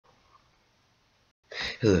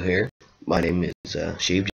Hello there, my name is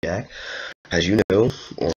Shave Jack. As you know,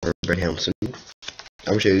 or Brett Hamilton, I'm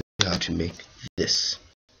going to show you how to make this.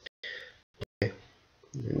 Okay?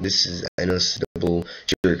 This is, I know it's a double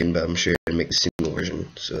shuriken, but I'm sure to make the single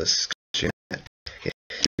version, so let's show you that. Okay,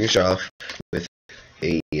 you're going to start off with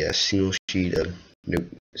a single sheet of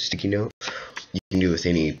sticky note. You can do it with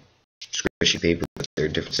any spreadsheet paper, but there are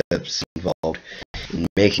different steps involved in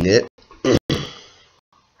making it.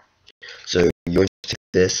 So you're going to take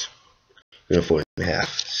this, you're going to fold it in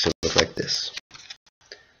half, so it looks like this.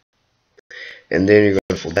 And then you're going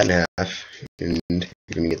to fold that in half, and you're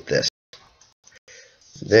going to get this.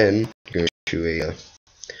 Then you're going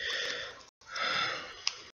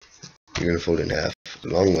to fold it in half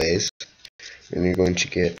long ways, and you're going to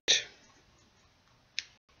get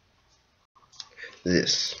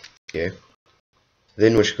this. Okay.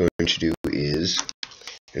 Then what you're going to do is,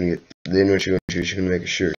 you're going to make a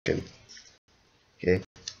shuriken. Okay.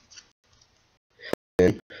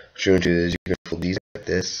 Then what you're going to do is you're going to fold these like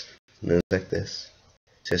this, and those like this,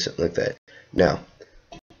 so something like that. Now,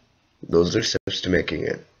 those are steps to making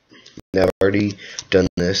it. Now, I've already done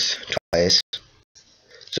this twice,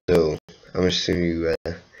 so I'm just going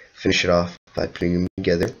to finish it off by putting them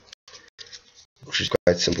together, which is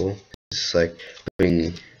quite simple. It's like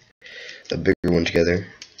putting a bigger one together.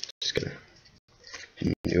 Just gonna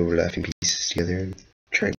put the overlapping pieces together and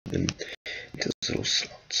try them into those little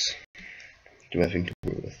slots. Do nothing to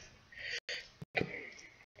work with. Okay.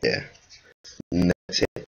 Yeah, and that's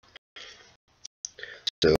it.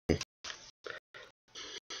 So yeah,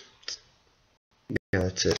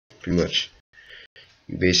 that's it. Pretty much.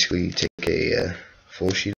 You basically take a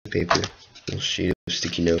full sheet of paper, full sheet of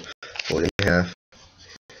sticky note, fold it in half.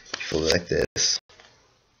 You fold it like this.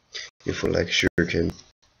 You fold it like a shuriken.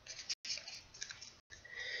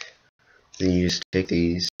 Then you just take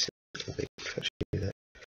these. Okay, try to show you that.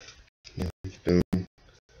 Boom. And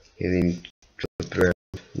then you flip it around.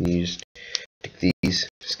 And you just take these.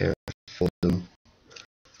 Just kind of fold them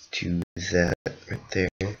to that right there.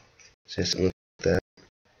 So something like that.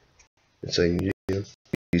 That's all you do. You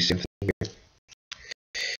do something here.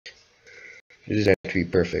 It doesn't have to be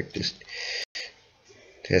perfect. Just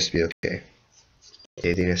it has to be okay.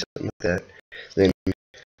 Okay, then you have something like that. Then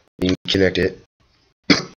you connect it.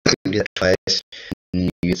 You do that twice, and you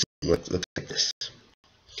get something that looks like this.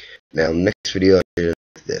 Now, next video, I'll do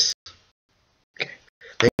this. Okay.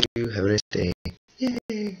 Thank you. Have a nice day.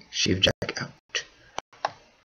 Yay! Shave Jack out.